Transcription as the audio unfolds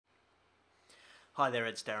Hi there,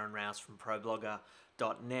 it's Darren Rouse from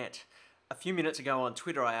ProBlogger.net. A few minutes ago on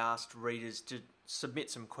Twitter, I asked readers to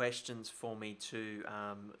submit some questions for me to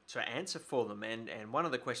answer for them, and one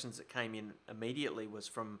of the questions that came in immediately was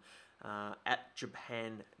from at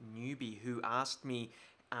Japan Newbie, who asked me,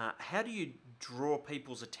 how do you draw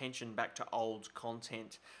people's attention back to old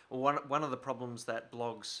content? Well, one of the problems that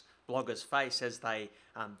bloggers face as they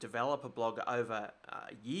develop a blog over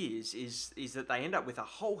years is that they end up with a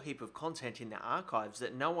whole heap of content in their archives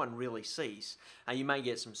that no one really sees. You may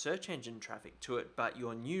get some search engine traffic to it, but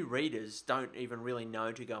your new readers don't even really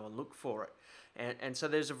know to go and look for it. And so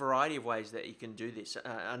there's a variety of ways that you can do this.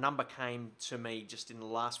 A number came to me just in the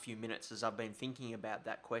last few minutes as I've been thinking about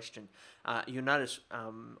that question. You'll notice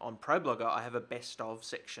on ProBlogger I have a best of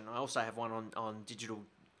section. I also have one on Digital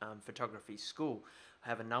Photography School. I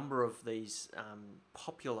have a number of these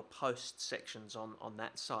popular post sections on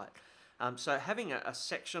that site. So having a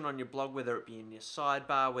section on your blog, whether it be in your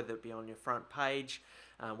sidebar, whether it be on your front page,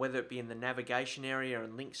 whether it be in the navigation area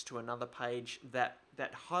and links to another page that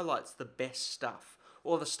highlights the best stuff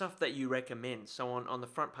or the stuff that you recommend. So on the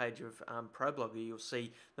front page of ProBlogger, you'll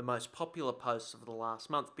see the most popular posts of the last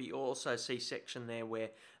month, but you also see a section there where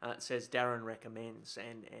it says Darren recommends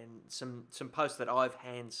and some posts that I've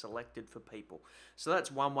hand selected for people. So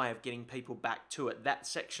that's one way of getting people back to it. That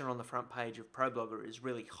section on the front page of ProBlogger is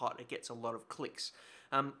really hot. It gets a lot of clicks.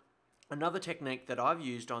 Another technique that I've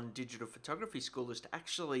used on Digital Photography School is to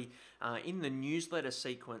actually, in the newsletter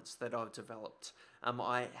sequence that I've developed,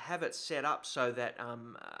 I have it set up so that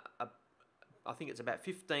I think it's about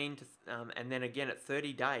 15 to, and then again at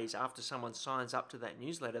 30 days after someone signs up to that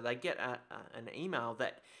newsletter, they get an email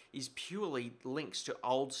that is purely links to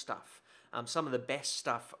old stuff, some of the best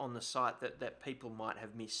stuff on the site that people might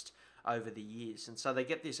have missed over the years. And so they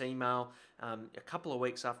get this email a couple of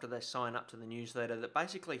weeks after they sign up to the newsletter that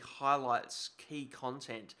basically highlights key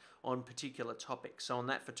content on particular topics. So on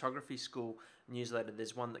that photography school newsletter,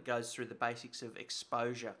 there's one that goes through the basics of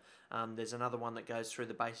exposure. There's another one that goes through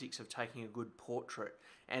the basics of taking a good portrait.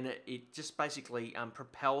 And it just basically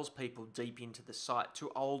propels people deep into the site to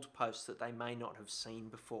old posts that they may not have seen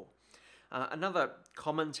before. Another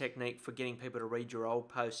common technique for getting people to read your old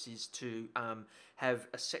posts is to have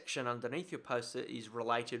a section underneath your post that is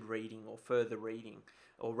related reading or further reading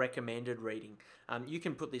or recommended reading. You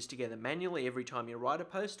can put this together manually every time you write a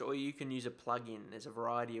post, or you can use a plugin. There's a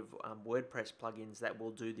variety of WordPress plugins that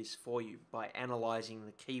will do this for you by analysing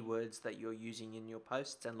the keywords that you're using in your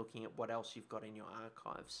posts and looking at what else you've got in your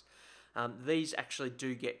archives. These actually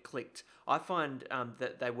do get clicked. I find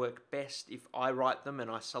that they work best if I write them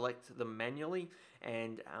and I select them manually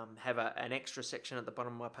and have an extra section at the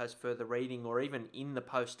bottom of my post, further reading, or even in the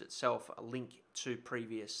post itself, a link to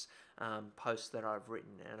previous posts that I've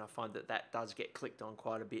written, and I find that does get clicked on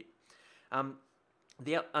quite a bit.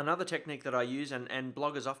 Another technique that I use, and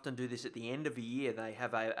bloggers often do this at the end of a year, they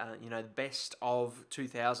have a best of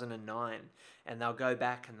 2009, and they'll go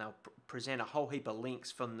back and they'll present a whole heap of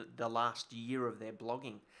links from the last year of their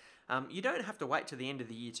blogging. You don't have to wait to the end of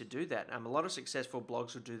the year to do that. A lot of successful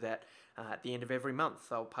blogs will do that at the end of every month.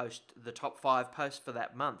 They'll post the top 5 posts for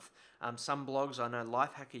that month. Some blogs, I know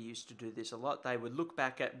Lifehacker used to do this a lot. They would look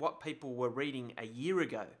back at what people were reading a year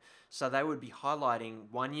ago. So they would be highlighting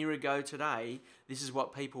 1 year ago today, this is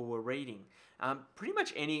what people were reading. Pretty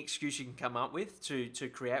much any excuse you can come up with to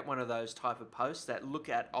create one of those type of posts that look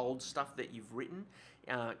at old stuff that you've written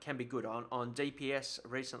can be good. On DPS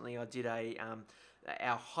recently I did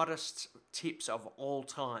our hottest tips of all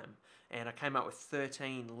time, and I came up with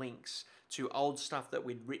 13 links to old stuff that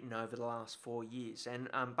we'd written over the last 4 years, and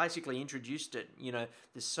basically introduced it.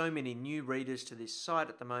 There's so many new readers to this site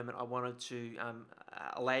at the moment. I wanted to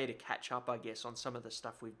allow you to catch up, I guess, on some of the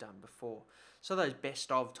stuff we've done before. So those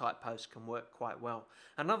best of type posts can work quite well.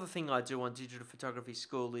 Another thing I do on Digital Photography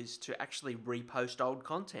School is to actually repost old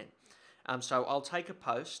content. So I'll take a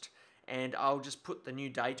post and I'll just put the new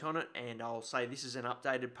date on it, and I'll say this is an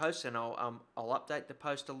updated post, and I'll update the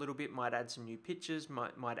post a little bit, might add some new pictures,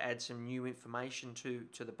 might add some new information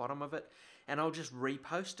to the bottom of it, and I'll just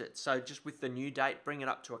repost it. So just with the new date, bring it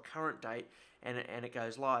up to a current date, and it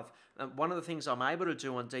goes live. One of the things I'm able to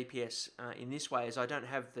do on DPS in this way is I don't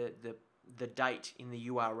have the date in the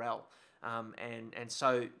URL, and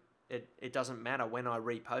so it doesn't matter when I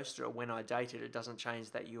repost it or when I date it, it doesn't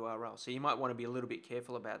change that URL. So you might want to be a little bit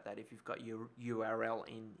careful about that if you've got your URL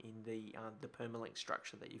in the permalink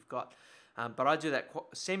structure that you've got. But I do that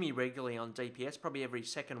semi-regularly on DPS. Probably every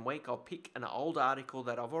second week I'll pick an old article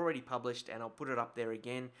that I've already published and I'll put it up there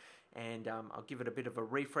again. and I'll give it a bit of a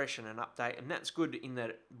refresh and an update. And that's good in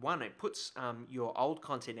that, one, it puts your old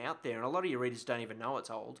content out there, and a lot of your readers don't even know it's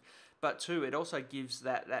old. But two, it also gives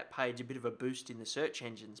that page a bit of a boost in the search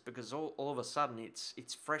engines, because all of a sudden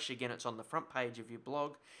it's fresh again. It's on the front page of your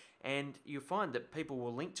blog, and you'll find that people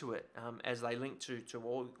will link to it as they link to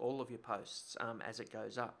all of your posts as it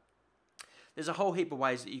goes up. There's a whole heap of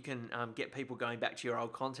ways that you can get people going back to your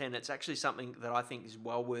old content. It's actually something that I think is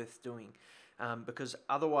well worth doing, because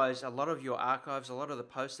otherwise a lot of your archives, a lot of the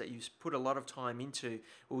posts that you've put a lot of time into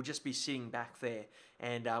will just be sitting back there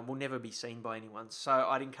and will never be seen by anyone. So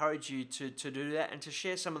I'd encourage you to do that and to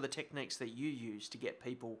share some of the techniques that you use to get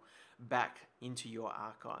people back into your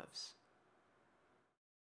archives.